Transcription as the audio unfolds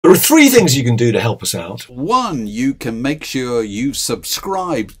There are three things you can do to help us out. One, you can make sure you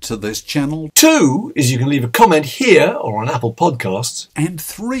subscribe to this channel. Two is you can leave a comment here or on Apple Podcasts. And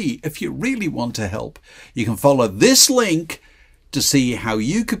three, if you really want to help, you can follow this link to see how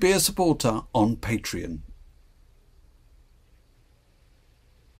you could be a supporter on Patreon.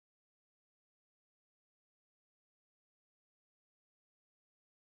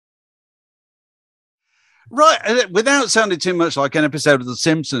 Right, without sounding too much like an episode of The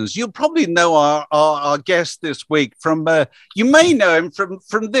Simpsons, you'll probably know our guest this week from, you may know him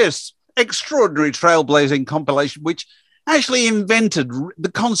from this extraordinary trailblazing compilation, which actually invented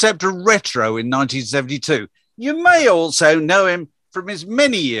the concept of retro in 1972. You may also know him from his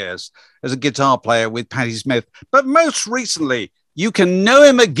many years as a guitar player with Patti Smith, but most recently, you can know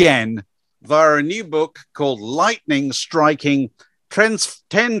him again via a new book called Lightning Striking 10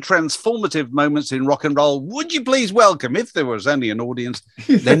 Transformative Moments in Rock and Roll. Would you please welcome, if there was only an audience,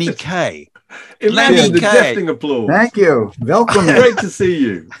 Lenny Kaye. Lenny Kaye. Deafening applause. Thank you. Welcome. Great to see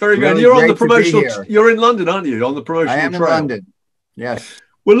you. Very good. Really You're on the promotional. You're in London, aren't you? On the promotional I am trail. in London. Yes.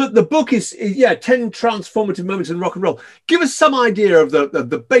 Well, look, the book is 10 Transformative Moments in Rock and Roll. Give us some idea of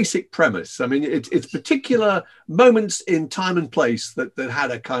the basic premise. I mean, it's particular moments in time and place that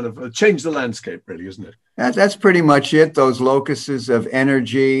had a kind of changed the landscape, really, isn't it? That's pretty much it. Those locuses of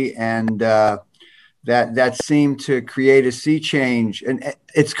energy and that seem to create a sea change. And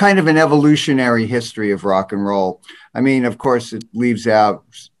it's kind of an evolutionary history of rock and roll. I mean, of course, it leaves out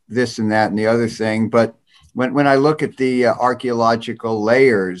this and that and the other thing. But when I look at the archaeological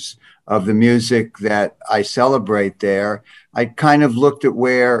layers of the music that I celebrate there, I kind of looked at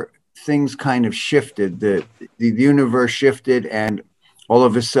where things kind of shifted. The universe shifted, and all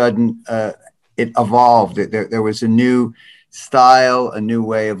of a sudden, it evolved. There was a new style, a new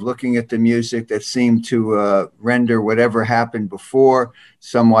way of looking at the music that seemed to render whatever happened before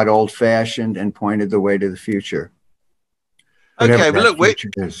somewhat old-fashioned and pointed the way to the future. Okay, but look,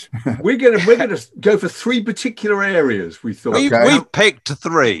 we're gonna go for three particular areas. We thought we've picked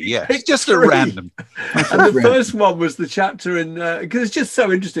three. Yeah, it's just a random. And the first one was the chapter in because it's just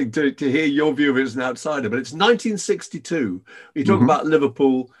so interesting to hear your view of it as an outsider. But it's 1962. You talk about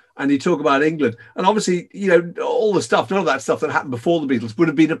Liverpool. And you talk about England, and obviously, all the stuff, none of that stuff that happened before the Beatles would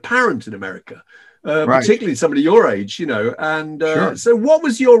have been apparent in America, particularly somebody your age, And Sure. So, what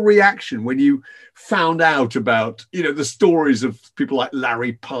was your reaction when you found out about, the stories of people like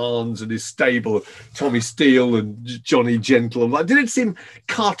Larry Parnes and his stable, Tommy Steele and Johnny Gentle? And did it seem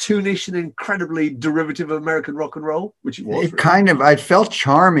cartoonish and incredibly derivative of American rock and roll, which it was? I felt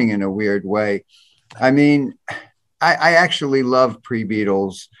charming in a weird way. I mean, I actually love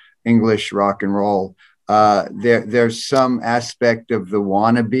pre-Beatles English rock and roll. There's some aspect of the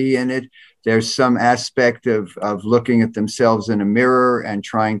wannabe in it. There's some aspect of looking at themselves in a mirror and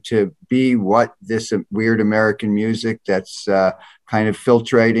trying to be what this weird American music that's kind of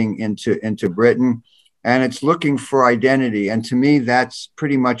filtrating into Britain. And it's looking for identity. And to me, that's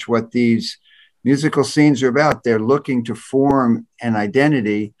pretty much what these musical scenes are about. They're looking to form an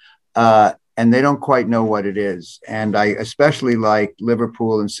identity, and they don't quite know what it is. And I especially like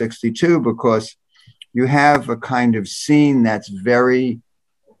Liverpool in '62 because you have a kind of scene that's very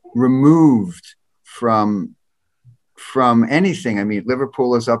removed from anything. I mean,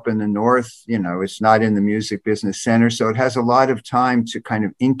 Liverpool is up in the north, it's not in the music business center. So it has a lot of time to kind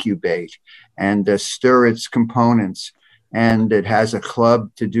of incubate and stir its components. And it has a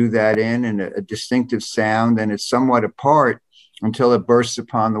club to do that in and a distinctive sound. And it's somewhat apart until it bursts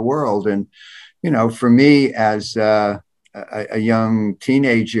upon the world. And, for me as a young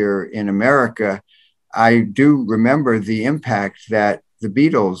teenager in America, I do remember the impact that the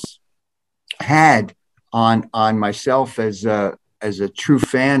Beatles had on myself as a true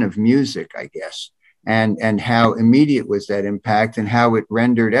fan of music, I guess, and how immediate was that impact and how it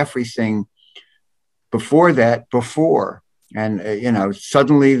rendered everything before that. And,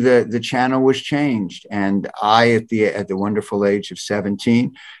 suddenly the channel was changed. And I, at the wonderful age of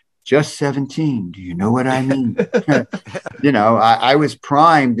 17, just 17, do you know what I mean? I was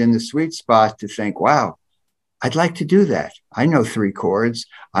primed in the sweet spot to think, wow, I'd like to do that. I know 3 chords.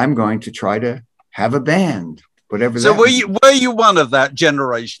 I'm going to try to have a band, whatever. So were you one of that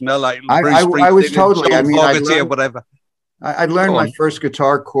generation? Like I was totally, I mean, or whatever. I'd learned my first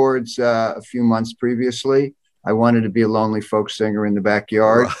guitar chords a few months previously. I wanted to be a lonely folk singer in the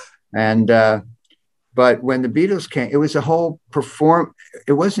backyard. And, but when the Beatles came, it was a whole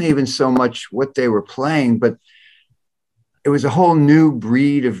it wasn't even so much what they were playing, but it was a whole new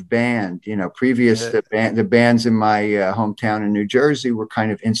breed of band. You know, previous the bands in my hometown in New Jersey were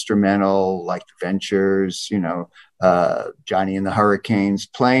kind of instrumental, like the Ventures, you know, Johnny and the Hurricanes,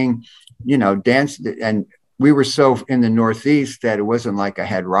 playing, you know, dance. And we were so in the Northeast that it wasn't like I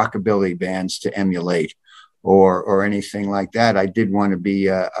had rockabilly bands to emulate or anything like that. I did want to be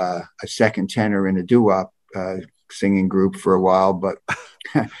a second tenor in a doo-wop singing group for a while, but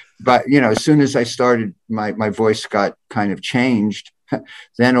but you know, as soon as I started, my voice got kind of changed.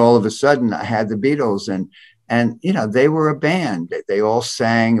 Then all of a sudden I had the Beatles, and you know, they were a band. They all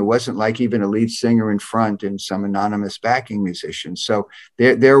sang. It wasn't like even a lead singer in front and some anonymous backing musician. So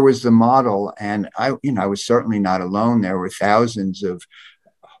there was the model, and I was certainly not alone. There were thousands of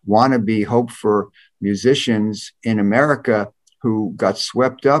wannabe hope for musicians in America who got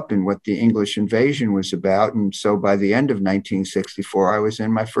swept up in what the English invasion was about. And so by the end of 1964, I was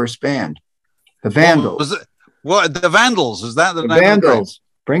in my first band, the Vandals. What, the Vandals? Is that the name Vandals?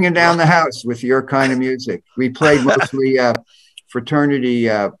 Bringing down the house with your kind of music. We played mostly fraternity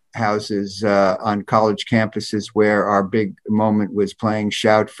houses on college campuses, where our big moment was playing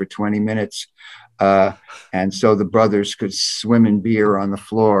Shout for 20 minutes. And so the brothers could swim in beer on the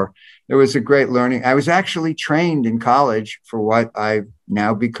floor. It was a great learning. I was actually trained in college for what I've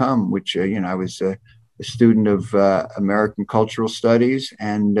now become, which, you know, I was a student of American cultural studies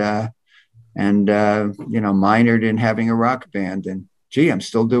and you know, minored in having a rock band. And gee, I'm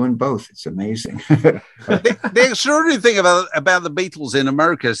still doing both. It's amazing. The extraordinary thing about the Beatles in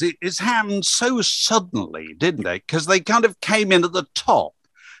America is it happened so suddenly, didn't they? Because they kind of came in at the top.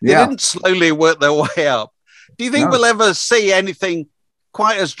 They didn't slowly work their way up. Do you think we'll ever see anything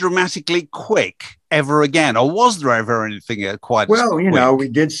quite as dramatically quick ever again? Or was there ever anything quite as quick? Well, you know, we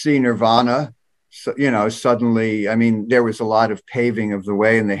did see Nirvana. So, you know, suddenly, I mean, there was a lot of paving of the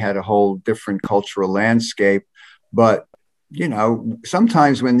way, and they had a whole different cultural landscape. But, you know,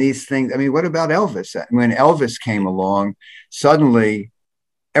 sometimes when these things, I mean, what about Elvis? When Elvis came along, suddenly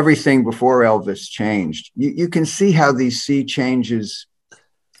everything before Elvis changed. You can see how these sea changes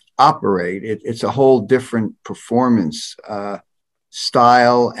operate. It's a whole different performance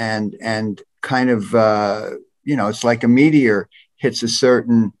style and kind of, you know, it's like a meteor hits a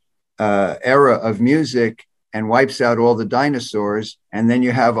certain era of music and wipes out all the dinosaurs, and then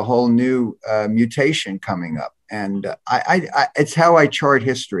you have a whole new mutation coming up. And I it's how I chart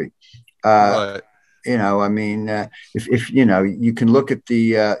history. Right. You know, I mean, if you know, you can look at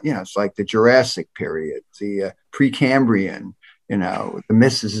the you know, it's like the Jurassic period, the Precambrian, you know, the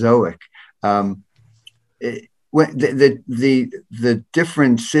Mesozoic. When the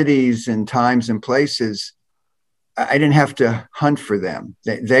different cities and times and places, I didn't have to hunt for them.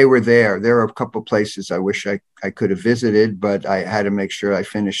 They were there. There are a couple of places I wish I could have visited, but I had to make sure I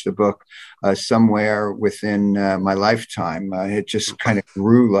finished the book somewhere within my lifetime. It just kind of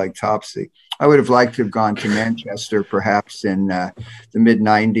grew like Topsy. I would have liked to have gone to Manchester, perhaps in the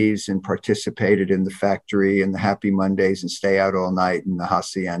mid-'90s, and participated in the Factory and the Happy Mondays and stay out all night in the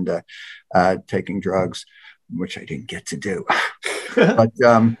Hacienda taking drugs, which I didn't get to do. But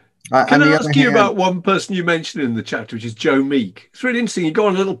can I ask you about one person you mentioned in the chapter, which is Joe Meek? It's really interesting. You go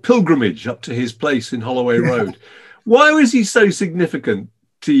on a little pilgrimage up to his place in Holloway Road. Why was he so significant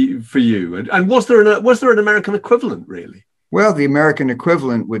for you? And was there an American equivalent, really? Well, the American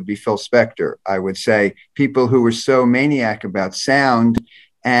equivalent would be Phil Spector, I would say. People who were so maniac about sound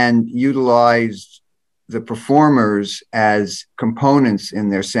and utilized the performers as components in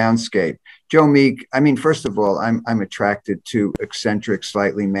their soundscape. Joe Meek, I mean, first of all, I'm attracted to eccentric,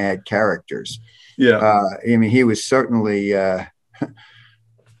 slightly mad characters. Yeah. I mean, he was certainly a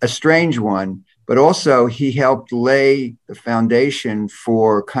strange one, but also he helped lay the foundation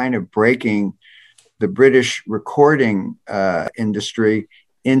for kind of breaking the British recording industry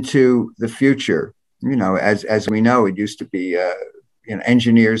into the future. You know, as we know, it used to be you know,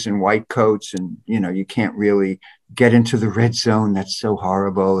 engineers in white coats, and you know, you can't really get into the red zone. That's so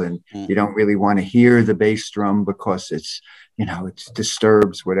horrible, and you don't really want to hear the bass drum because it's, you know, it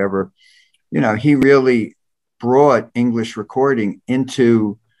disturbs whatever. You know, he really brought English recording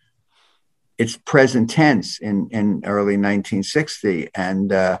into its present tense in early 1960,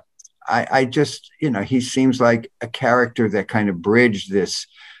 and I just, you know, he seems like a character that kind of bridged this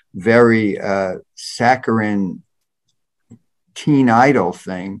very saccharine teen idol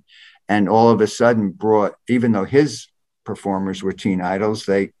thing, and all of a sudden brought, even though his performers were teen idols,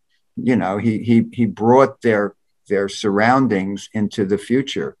 they, you know, he brought their surroundings into the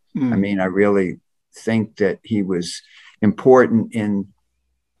future. I mean, I really think that he was important in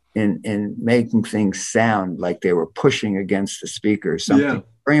making things sound like they were pushing against the speakers, something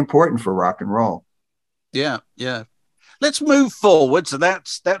very important for rock and roll. Yeah, yeah. let's move forward. So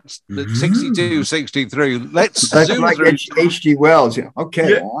that's 62, 63. Let's That's zoom like through. H.G. Wells. You know?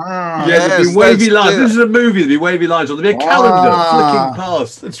 Okay. Yeah. Wow. Yeah, there'd be Yes, wavy let's lines. do This is a movie. There'd be wavy lines, or there'd be a calendar flicking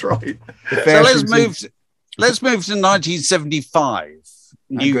past. That's right. The So fashions let's move to 1975,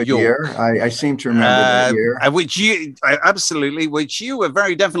 a New good York. year. I seem to remember that year. Which you were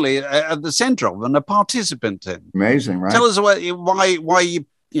very definitely at the center of and a participant in. Amazing, right? Tell us why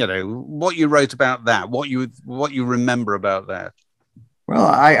what you wrote about that, what you remember about that. Well,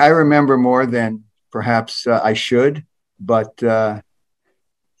 I remember more than perhaps I should, but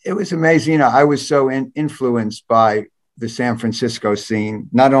it was amazing. You know, I was so influenced by the San Francisco scene,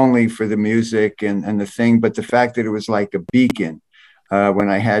 not only for the music and the thing, but the fact that it was like a beacon. When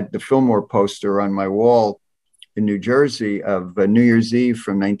I had the Fillmore poster on my wall in New Jersey of New Year's Eve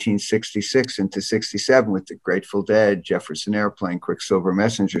from 1966 into 67 with the Grateful Dead, Jefferson Airplane, Quicksilver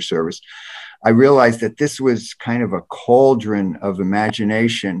Messenger Service, I realized that this was kind of a cauldron of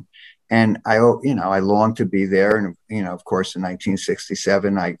imagination. And I longed to be there. And, of course, in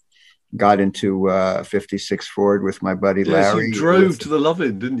 1967, I got into a 56 Ford with my buddy Larry. You drove to the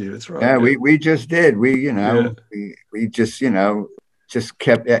Love-In, didn't you? That's right. Yeah, we just did. We just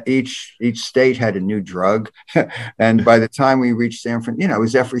kept, each state had a new drug. And by the time we reached San Francisco, it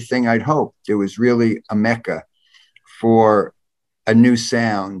was everything I'd hoped. It was really a mecca for a new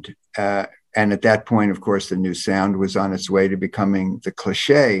sound. And at that point, of course, the new sound was on its way to becoming the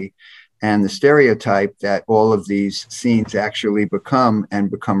cliche and the stereotype that all of these scenes actually become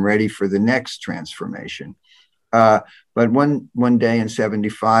ready for the next transformation. But one day in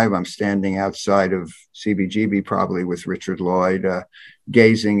 75, I'm standing outside of CBGB, probably with Richard Lloyd,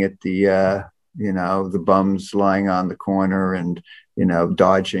 gazing at the bums lying on the corner and,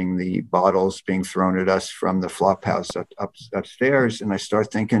 dodging the bottles being thrown at us from the flop house upstairs. And I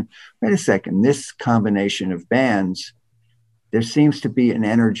start thinking, wait a second, this combination of bands, there seems to be an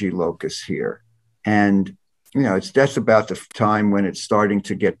energy locus here. And, that's about the time when it's starting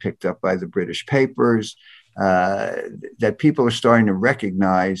to get picked up by the British papers, that people are starting to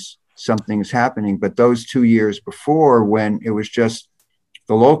recognize something's happening. But those 2 years before, when it was just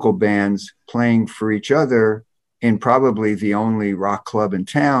the local bands playing for each other in probably the only rock club in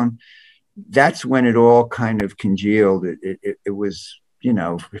town, that's when it all kind of congealed. It was,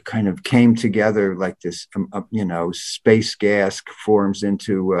 it kind of came together like this, space gas forms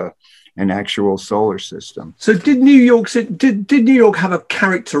into an actual solar system. So did New York New York have a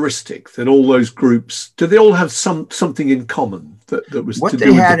characteristic that all those groups, did they all have something in common that was what to they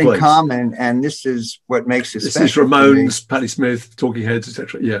do with had the place? in common, and this is what makes it this special. is Ramones, Patti Smith, Talking Heads,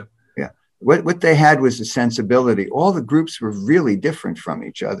 etc. Yeah. What they had was a sensibility. All the groups were really different from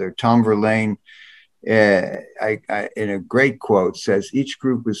each other. Tom Verlaine, in a great quote, says each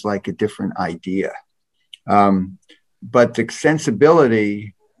group was like a different idea. But the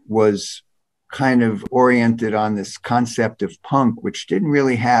sensibility was kind of oriented on this concept of punk, which didn't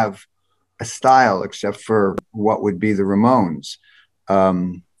really have a style except for what would be the Ramones.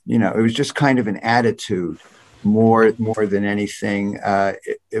 It was just kind of an attitude more than anything.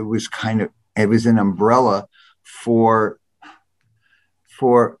 It was an umbrella for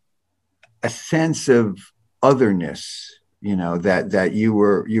a sense of otherness, that you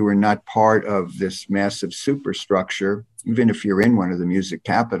were not part of this massive superstructure. Even if you're in one of the music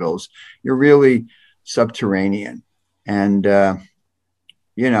capitals, you're really subterranean. And, as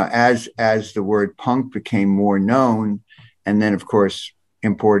the word punk became more known, and then of course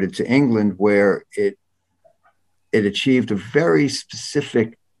imported to England, where it achieved a very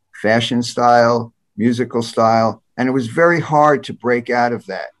specific fashion style, musical style, and it was very hard to break out of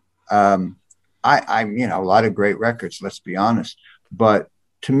that. A lot of great records, let's be honest. But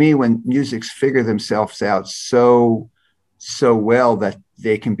to me, when musics figure themselves out so well that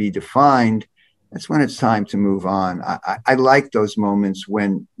they can be defined, that's when it's time to move on. I like those moments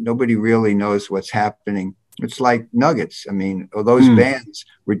when nobody really knows what's happening. It's like Nuggets. I mean, those bands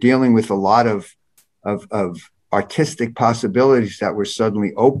were dealing with a lot of artistic possibilities that were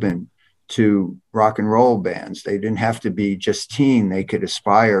suddenly open to rock and roll bands. They didn't have to be just teen. They could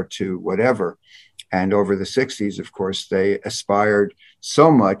aspire to whatever. And over the 60s, of course, they aspired so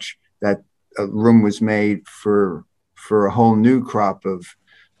much that a room was made for a whole new crop of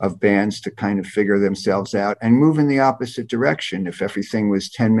bands to kind of figure themselves out and move in the opposite direction. If everything was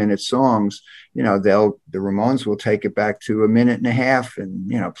 10-minute songs, the Ramones will take it back to a minute and a half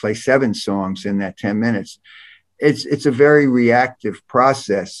and, play 7 songs in that 10 minutes. It's a very reactive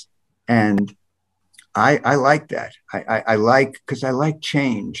process. And I like that. I like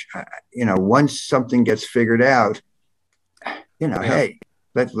change. Once something gets figured out, hey,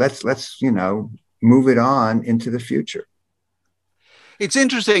 let's move it on into the future. It's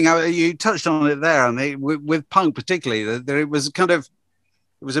interesting. You touched on it there, and with punk particularly, that it was it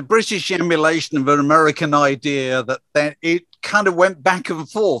was a British emulation of an American idea that then it kind of went back and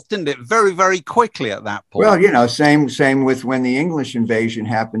forth, didn't it? Very, very quickly at that point. Well, same with when the English invasion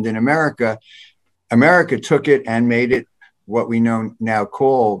happened in America. America took it and made it what we now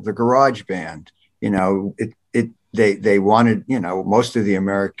call the garage band. They wanted, most of the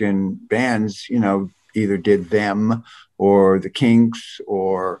American bands, either did them or the Kinks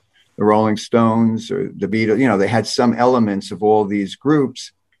or the Rolling Stones or the Beatles. They had some elements of all these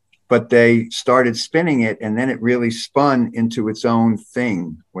groups, but they started spinning it, and then it really spun into its own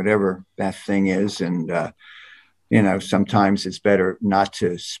thing, whatever that thing is. And sometimes it's better not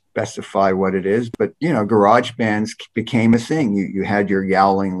to specify what it is, but, garage bands became a thing. You had your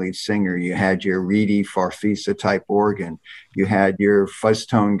yowling lead singer, you had your reedy Farfisa type organ, you had your fuzz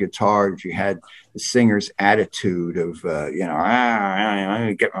tone guitars, you had the singer's attitude of,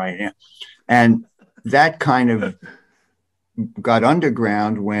 get my, and that kind of got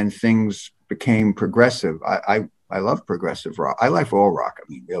underground when things became progressive. I love progressive rock. I like all rock. I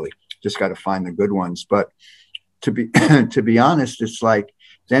mean, really, just got to find the good ones. But to be honest, it's like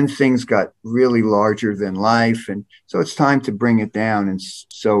then things got really larger than life, and so it's time to bring it down. And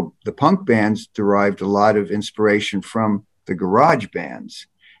so the punk bands derived a lot of inspiration from the garage bands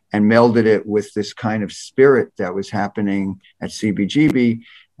and melded it with this kind of spirit that was happening at CBGB.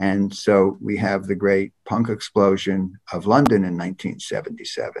 And so we have the great punk explosion of London in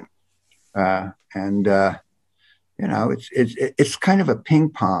 1977, it's kind of a ping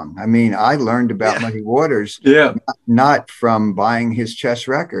pong. I mean, I learned about Muddy Waters, not from buying his Chess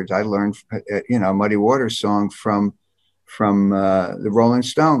records. I learned, Muddy Waters song from the Rolling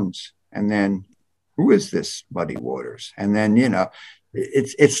Stones, and then who is this Muddy Waters? And then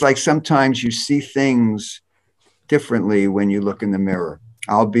it's like sometimes you see things differently when you look in the mirror.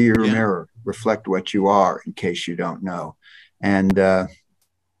 I'll be your mirror, reflect what you are, in case you don't know. And I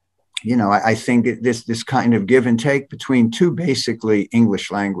think this kind of give and take between two basically English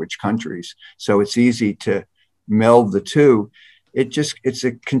language countries, so it's easy to meld the two. It's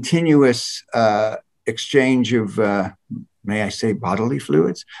a continuous exchange of, may I say, bodily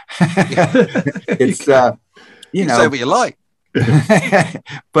fluids. It's you say what you like,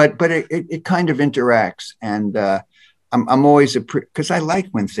 but it kind of interacts, and I'm always because I like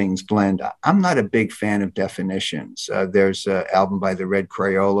when things blend. I'm not a big fan of definitions. There's an album by the Red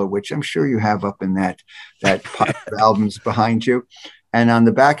Crayola, which I'm sure you have up in that pile of albums behind you. And on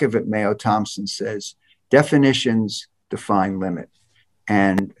the back of it, Mayo Thompson says, definitions define limit.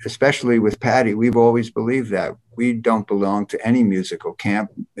 And especially with Patti, we've always believed that. We don't belong to any musical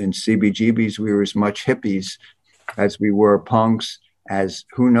camp. In CBGBs, we were as much hippies as we were punks, as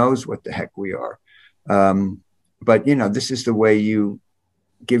who knows what the heck we are. But, this is the way you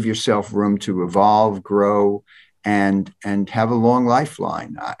give yourself room to evolve, grow, and have a long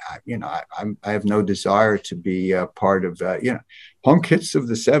lifeline. I have no desire to be a part of, punk hits of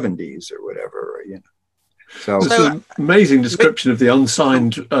the 70s or whatever, So it's an amazing description of the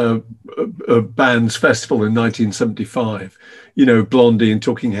unsigned bands festival in 1975. Blondie and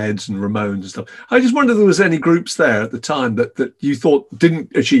Talking Heads and Ramones and stuff. I just wonder if there was any groups there at the time that you thought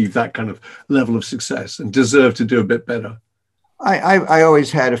didn't achieve that kind of level of success and deserved to do a bit better. I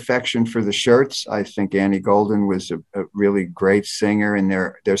always had affection for the Shirts. I think Annie Golden was a really great singer, and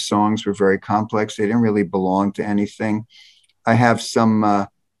their songs were very complex. They didn't really belong to anything. I have some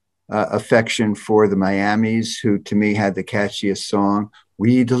affection for the Miamis, who to me had the catchiest song,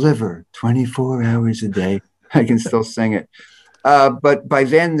 "We Deliver 24 hours a day." I can still sing it. But by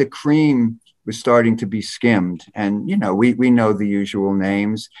then the cream was starting to be skimmed, and we know the usual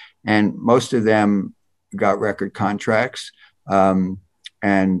names, and most of them got record contracts,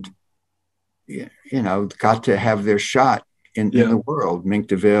 and got to have their shot in the world. Mink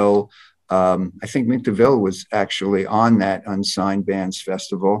DeVille, I think Mink DeVille was actually on that Unsigned Bands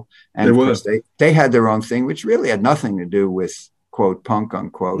Festival, and of course they had their own thing, which really had nothing to do with quote punk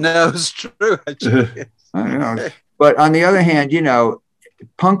unquote. No, it's true. Actually. I don't know. But on the other hand,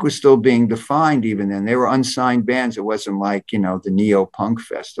 punk was still being defined even then. They were unsigned bands. It wasn't like, the neo-punk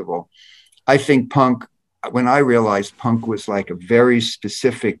festival. I think punk, when I realized punk was like a very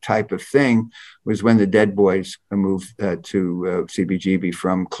specific type of thing, was when the Dead Boys moved to CBGB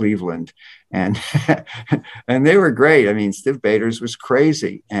from Cleveland. And and they were great. I mean, Stiv Bators was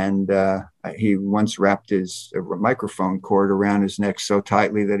crazy. And he once wrapped his microphone cord around his neck so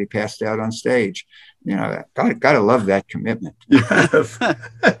tightly that he passed out on stage. Gotta love that commitment. Yeah.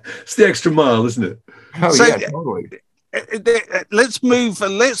 It's the extra mile, isn't it? Oh, yeah, totally. let's move to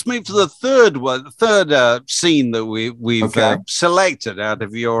the third scene that we've selected out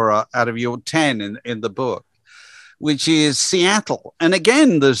of your 10 in the book, which is Seattle. And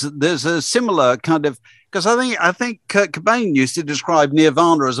again, there's a similar kind of, because I think Kurt Cobain used to describe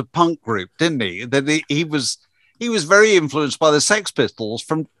Nirvana as a punk group, didn't he? That he was very influenced by the Sex Pistols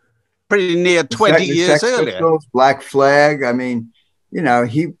from pretty near 20 years earlier. Pistols, Black Flag. I mean,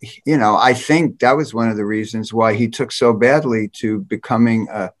 I think that was one of the reasons why he took so badly to becoming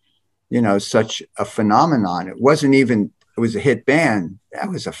such a phenomenon. It was a hit band. That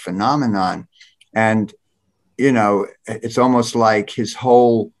was a phenomenon. And, it's almost like his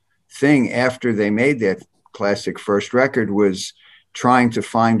whole thing after they made that classic first record was trying to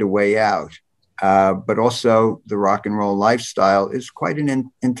find a way out. But also the rock and roll lifestyle is quite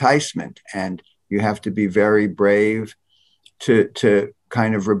an enticement, and you have to be very brave to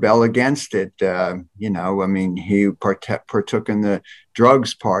kind of rebel against it. He partook in the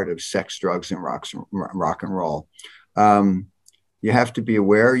drugs part of sex, drugs, and rock and roll. You have to be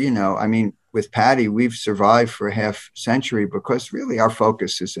aware, with Patti, we've survived for a half century because really our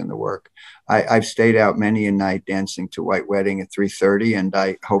focus is in the work. I've stayed out many a night dancing to White Wedding at 3:30, and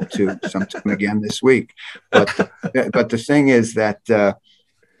I hope to sometime again this week. But the thing is that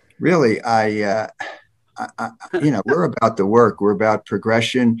really, we're about the work. We're about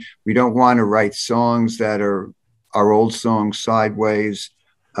progression. We don't want to write songs that are our old songs sideways.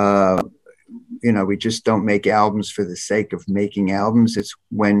 We just don't make albums for the sake of making albums. It's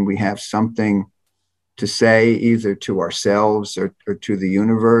when we have something to say, either to ourselves or to the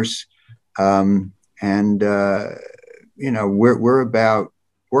universe. We're about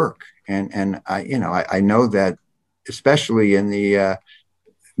work. And I know that, especially in the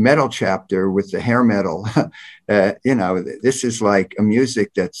metal chapter with the hair metal, this is like a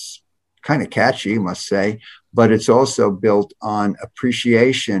music that's kind of catchy, I must say, but it's also built on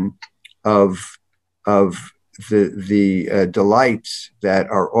appreciation of the delights that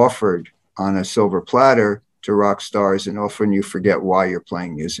are offered on a silver platter to rock stars, and often you forget why you're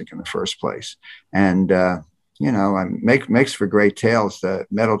playing music in the first place. And makes for great tales. The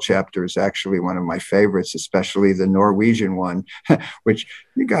metal chapter is actually one of my favorites, especially the Norwegian one, which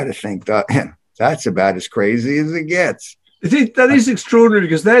you got to think that's about as crazy as it gets. That is extraordinary,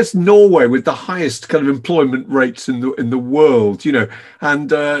 because there's Norway with the highest kind of employment rates in the world,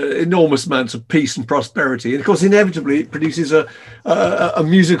 and enormous amounts of peace and prosperity. And of course, inevitably, it produces a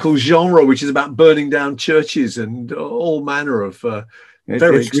musical genre which is about burning down churches and all manner of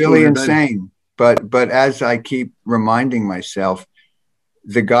it's really insane. But as I keep reminding myself,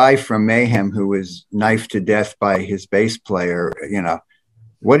 the guy from Mayhem who was knifed to death by his bass player,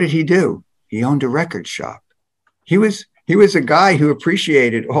 what did he do? He owned a record shop. He was a guy who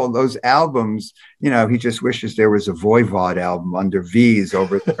appreciated all those albums. He just wishes there was a Voivod album under V's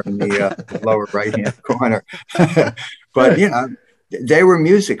over there in the lower right-hand corner. But, they were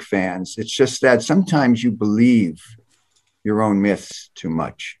music fans. It's just that sometimes you believe your own myths too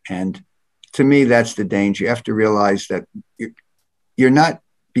much. And to me, that's the danger. You have to realize that you're not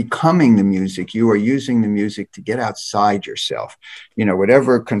becoming the music. You are using the music to get outside yourself.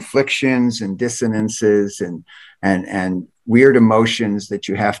 Whatever conflictions and dissonances and weird emotions that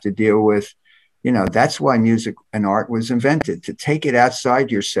you have to deal with, that's why music and art was invented, to take it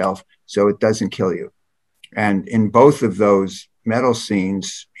outside yourself so it doesn't kill you. And in both of those metal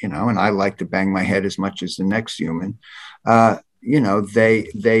scenes, and I like to bang my head as much as the next human,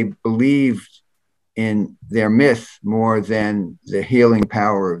 they believed in their myth more than the healing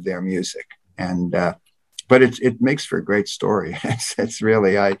power of their music. And but it makes for a great story. It's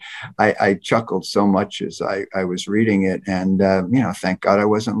really, I chuckled so much as I was reading it, and thank God I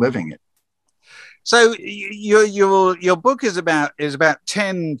wasn't living it. So your book is about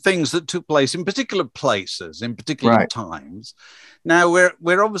 10 things that took place in particular places, in particular times. Now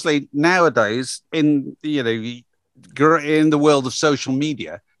we're obviously nowadays in the world of social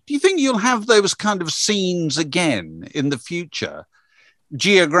media. Do you think you'll have those kind of scenes again in the future,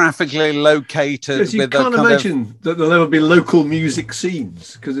 geographically located? Because you can't imagine that there'll ever be local music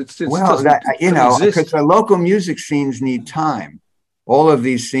scenes, because it's because the local music scenes need time. All of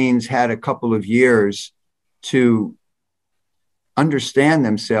these scenes had a couple of years to understand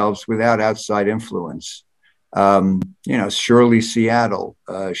themselves without outside influence. Surely Seattle,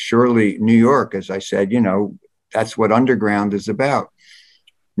 surely New York, as I said, that's what underground is about.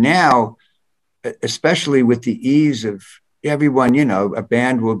 Now, especially with the ease of everyone, a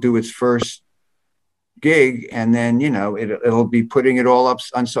band will do its first gig and then, it'll be putting it all up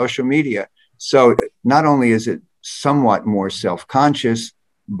on social media. So not only is it somewhat more self-conscious,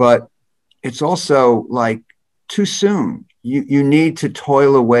 but it's also like too soon. You need to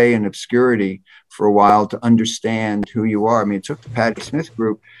toil away in obscurity for a while to understand who you are. I mean, it took the Patti Smith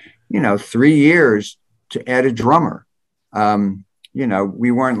Group, 3 years to add a drummer.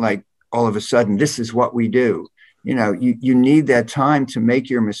 We weren't like all of a sudden, this is what we do. You need that time to make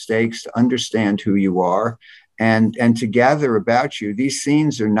your mistakes, to understand who you are, and to gather about you. These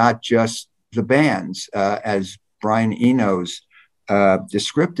scenes are not just the bands, as Brian Eno's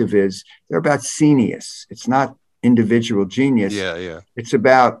descriptive is. They're about scenius. It's not individual genius. Yeah. It's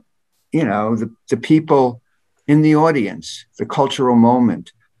about, the people in the audience, the cultural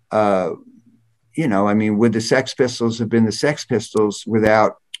moment. Would the Sex Pistols have been the Sex Pistols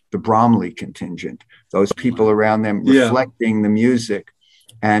without the Bromley contingent? Those people around them reflecting the music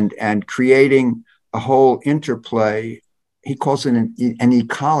and creating a whole interplay. He calls it an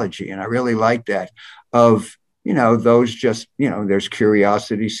ecology. And I really like that of, those just, there's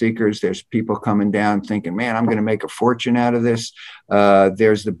curiosity seekers. There's people coming down thinking, man, I'm going to make a fortune out of this.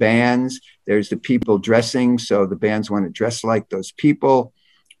 There's the bands. There's the people dressing. So the bands want to dress like those people.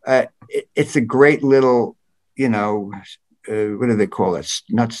 It's a great little, what do they call it?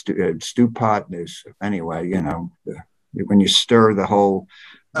 Not stew pot. There's anyway, when you stir the whole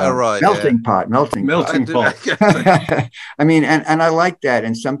melting pot. I mean, and I like that.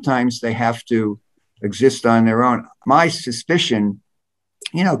 And sometimes they have to exist on their own. My suspicion,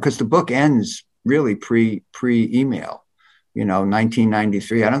 because the book ends really pre-email,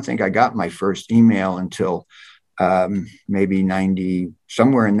 1993. I don't think I got my first email until maybe 90,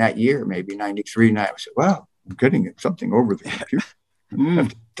 somewhere in that year, maybe 93. And I said, wow, I'm getting something over the computer. I have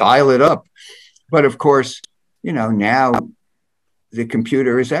to dial it up. But of course, now the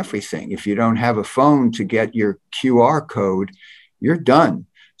computer is everything. If you don't have a phone to get your QR code, you're done.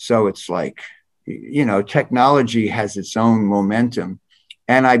 So it's like, technology has its own momentum.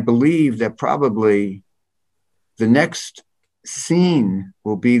 And I believe that probably the next scene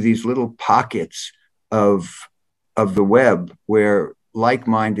will be these little pockets of the web where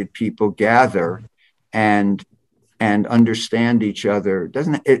like-minded people gather and understand each other.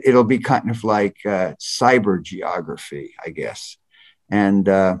 It'll be kind of like cyber geography, I guess. And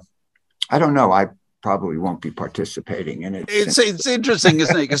I don't know, I probably won't be participating in it. It's interesting,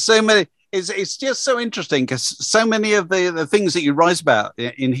 isn't it? Because it's just so interesting, because so many of the things that you write about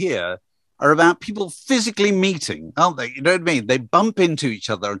in here are about people physically meeting, aren't they? You know what I mean? They bump into each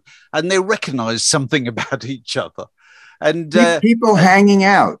other and they recognize something about each other. And people hanging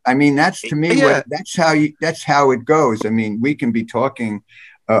out. I mean, that's to me, that's how it goes. I mean, we can be talking,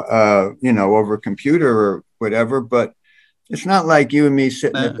 over a computer or whatever, but it's not like you and me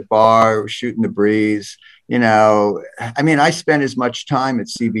sitting at the bar, shooting the breeze. I mean, I spent as much time at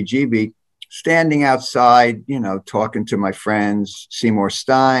CBGB standing outside, talking to my friends, Seymour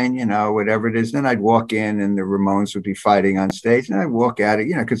Stein, whatever it is. Then I'd walk in and the Ramones would be fighting on stage, and I'd walk out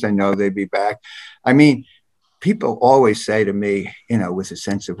it, because I know they'd be back. I mean, people always say to me, with a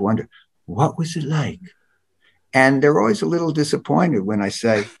sense of wonder, what was it like? And they're always a little disappointed when I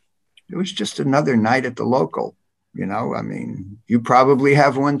say, it was just another night at the local. I mean, you probably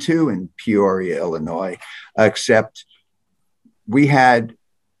have one too in Peoria, Illinois, except we had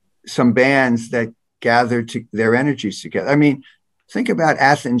some bands that gathered their energies together. I mean, think about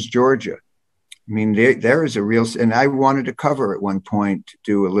Athens, Georgia. I mean, there is a real, and I wanted to cover at one point to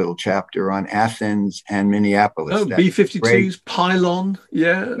do a little chapter on Athens and Minneapolis. Oh, B-52's Pylon,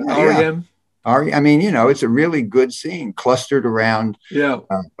 REM. I mean, it's a really good scene clustered around.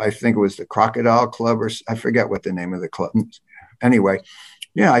 I think it was the Crocodile Club, or I forget what the name of the club. Anyway,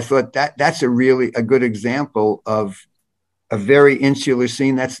 I thought that's a good example of a very insular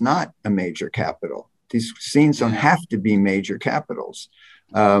scene that's not a major capital. These scenes don't have to be major capitals.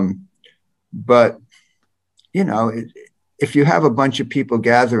 But, if you have a bunch of people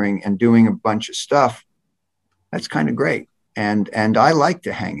gathering and doing a bunch of stuff, that's kind of great. And I like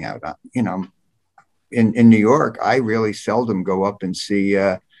to hang out, in New York. I really seldom go up and see,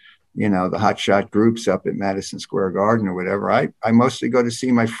 the hotshot groups up at Madison Square Garden or whatever. I mostly go to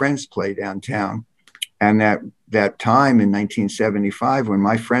see my friends play downtown. And that time in 1975, when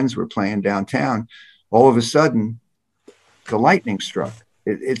my friends were playing downtown, all of a sudden, the lightning struck.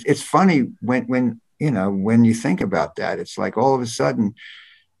 It's funny when you think about that. It's like all of a sudden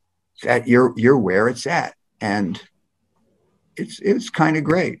that you're where it's at, and it's kind of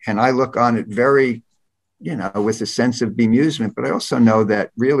great. And I look on it very, with a sense of bemusement. But I also know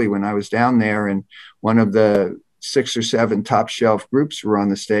that really when I was down there and one of the 6 or 7 top shelf groups were on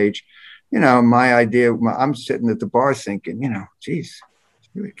the stage, my idea, I'm sitting at the bar thinking, geez, it's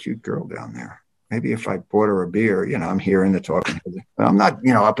a really cute girl down there. maybe if I bought her a beer, I'm hearing the talking. But I'm not,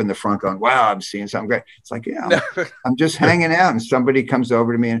 up in the front going, wow, I'm seeing something great. It's like, I'm just hanging out, and somebody comes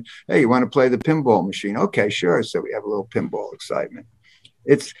over to me and, hey, you want to play the pinball machine? Okay, sure. So we have a little pinball excitement.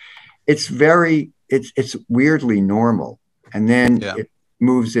 It's weirdly normal. And then it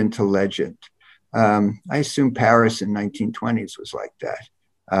moves into legend. I assume Paris in 1920s was like that.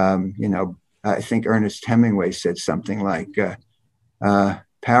 I think Ernest Hemingway said something like,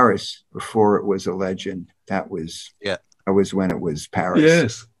 Paris, before it was a legend, that was when it was Paris.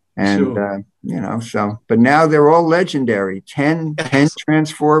 Yes. And, but now they're all legendary. 10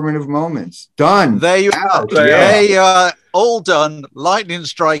 transformative moments. Done. There you are. There you are. All done. Lightning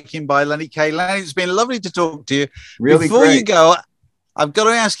striking by Lenny Kaye. Lenny, it's been lovely to talk to you. Really Before great. you go, I've got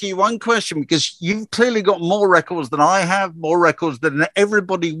to ask you one question, because you've clearly got more records than I have, more records than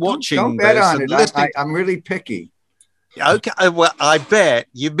everybody watching. Don't bet on it. I'm really picky. Okay, well, I bet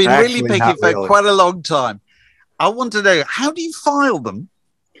you've been really picky for quite a long time. I want to know, how do you file them?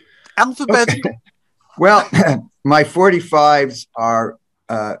 Alphabetical? Okay. Well, my 45s are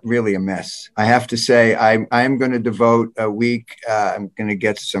really a mess. I have to say, I am going to devote a week. I'm going to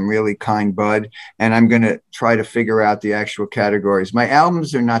get some really kind bud, and I'm going to try to figure out the actual categories. My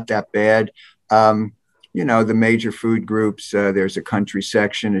albums are not that bad. The major food groups, there's a country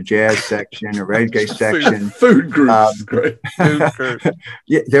section, a jazz section, a reggae section. Food groups, great.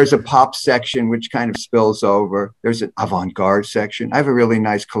 There's a pop section, which kind of spills over. There's an avant-garde section. I have a really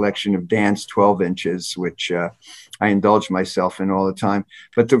nice collection of dance 12 inches, which I indulge myself in all the time.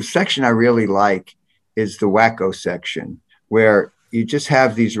 But the section I really like is the wacko section, where you just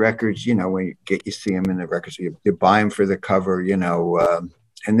have these records, when you see them in the records, you buy them for the cover,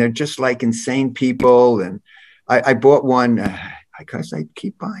 and they're just like insane people. And I bought one because I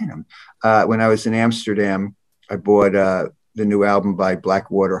keep buying them. When I was in Amsterdam, I bought the new album by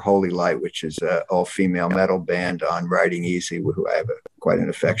Blackwater Holy Light, which is an all-female metal band on Riding Easy, who I have quite an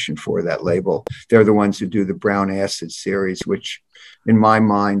affection for, that label. They're the ones who do the Brown Acid series, which in my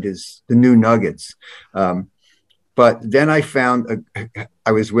mind is the new Nuggets. But then I found,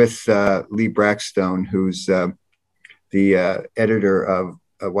 I was with Lee Brackstone, who's the editor of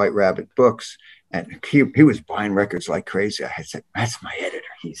White Rabbit Books, and he was buying records like crazy. I said, that's my editor.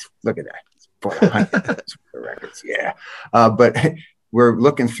 Look at that. For 100 records, yeah. But we're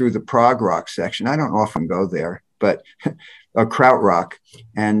looking through the prog rock section. I don't often go there, but a krautrock,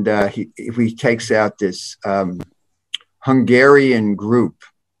 and he takes out this Hungarian group.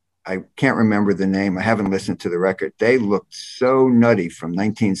 I can't remember the name. I haven't listened to the record. They looked so nutty from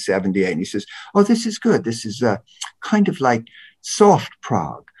 1978. And he says, "Oh, this is good. This is kind of like soft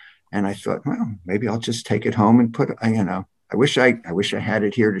prog." And I thought, well, maybe I'll just take it home and put, I wish I had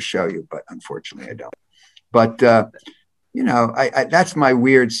it here to show you, but unfortunately I don't. But that's my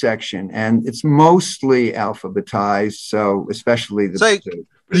weird section, and it's mostly alphabetized. So especially you've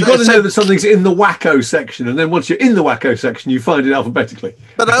got to know that something's in the wacko section, and then once you're in the wacko section, you find it alphabetically.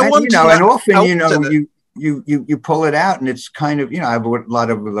 But I want and often you pull it out, and it's kind of I have a lot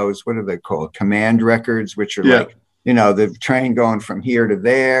of those. What are they called? Command records, which are like the train going from here to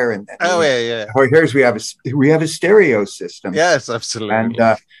there, and or here's we have a stereo system. Yes, absolutely.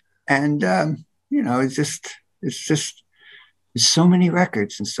 And it's just there's so many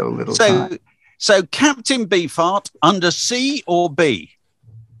records and so little time. So Captain Beefheart under C or B?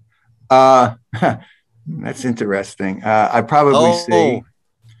 That's interesting. I probably C.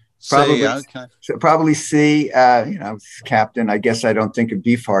 Probably C. Captain. I guess I don't think of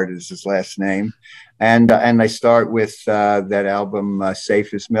Beefheart as his last name. And I start with that album,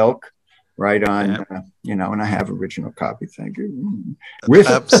 Safe as Milk, right on, and I have original copy, thank you, with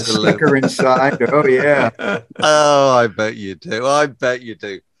a sticker inside. Oh, yeah. Oh, I bet you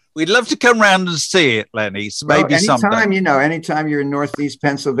do. We'd love to come round and see it, Lenny. So maybe sometime. Anytime you're in Northeast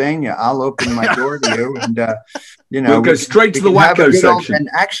Pennsylvania, I'll open my door to you, and we'll go straight to the wacko section. And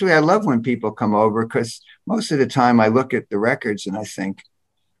actually, I love when people come over, because most of the time I look at the records and I think,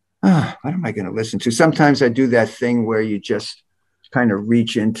 what am I going to listen to? Sometimes I do that thing where you just kind of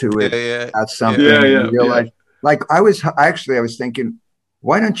reach into it about something and you realize, like I was thinking,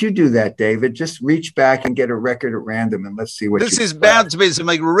 why don't you do that, David? Just reach back and get a record at random and let's see what this is bound to be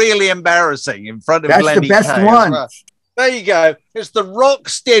something really embarrassing in front of That's Lenny the best Kaye one. Well. There you go. It's the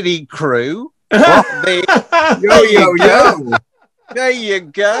Rocksteady crew. Yo. There you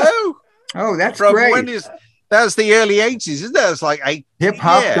go. Oh, that's great. That's the early 80s, isn't it? It's like hip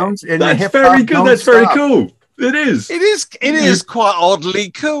hop. That's very good. That's very cool. It is. It is quite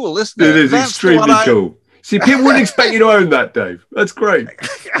oddly cool, isn't it? It is extremely cool. See, people wouldn't expect you to own that, Dave. That's great.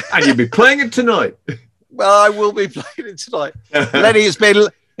 And you'll be playing it tonight. Well, I will be playing it tonight. Lenny,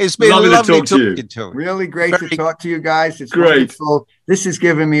 It's been Lovely to lovely talk to you. talking to you. Really great to talk to you guys. It's Great. wonderful. This has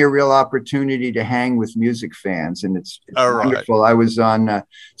given me a real opportunity to hang with music fans, and it's All right. wonderful. I was on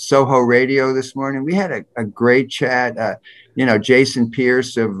Soho Radio this morning. We had a great chat. Jason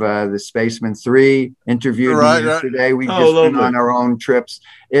Pierce of the Spaceman 3 interviewed me yesterday. We've just been on our own trips.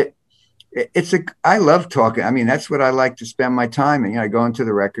 I love talking. I mean, that's what I like to spend my time in. I go into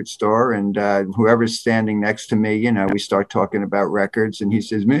the record store, and whoever's standing next to me, we start talking about records, and he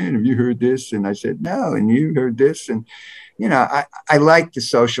says, "Man, have you heard this?" And I said, "No." "And you heard this?" And I like the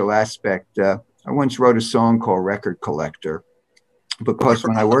social aspect. I once wrote a song called Record Collector, because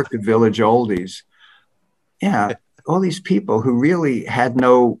when I worked at Village Oldies, all these people who really had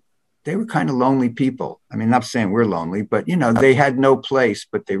they were kind of lonely people. I mean, not saying we're lonely, but, they had no place,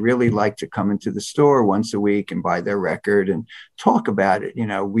 but they really liked to come into the store once a week and buy their record and talk about it.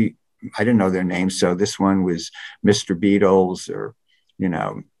 I didn't know their names. So this one was Mr. Beatles or,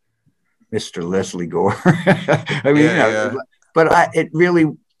 Mr. Leslie Gore. I mean, but it really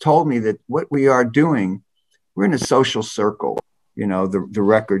told me that what we are doing, we're in a social circle, the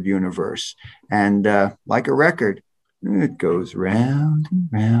record universe. And like a record, it goes round and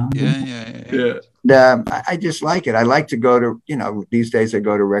round. Yeah. I just like it. I like to go to, these days I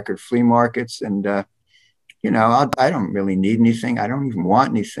go to record flea markets, and, I don't really need anything. I don't even want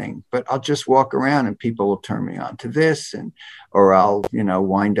anything, but I'll just walk around and people will turn me on to this, or I'll,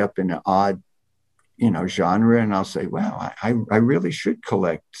 wind up in an odd, genre, and I'll say, wow, I really should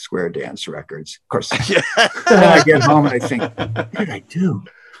collect square dance records. Of course, then I get home and I think, what did I do?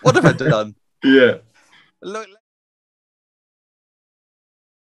 What have I done? Yeah. Look.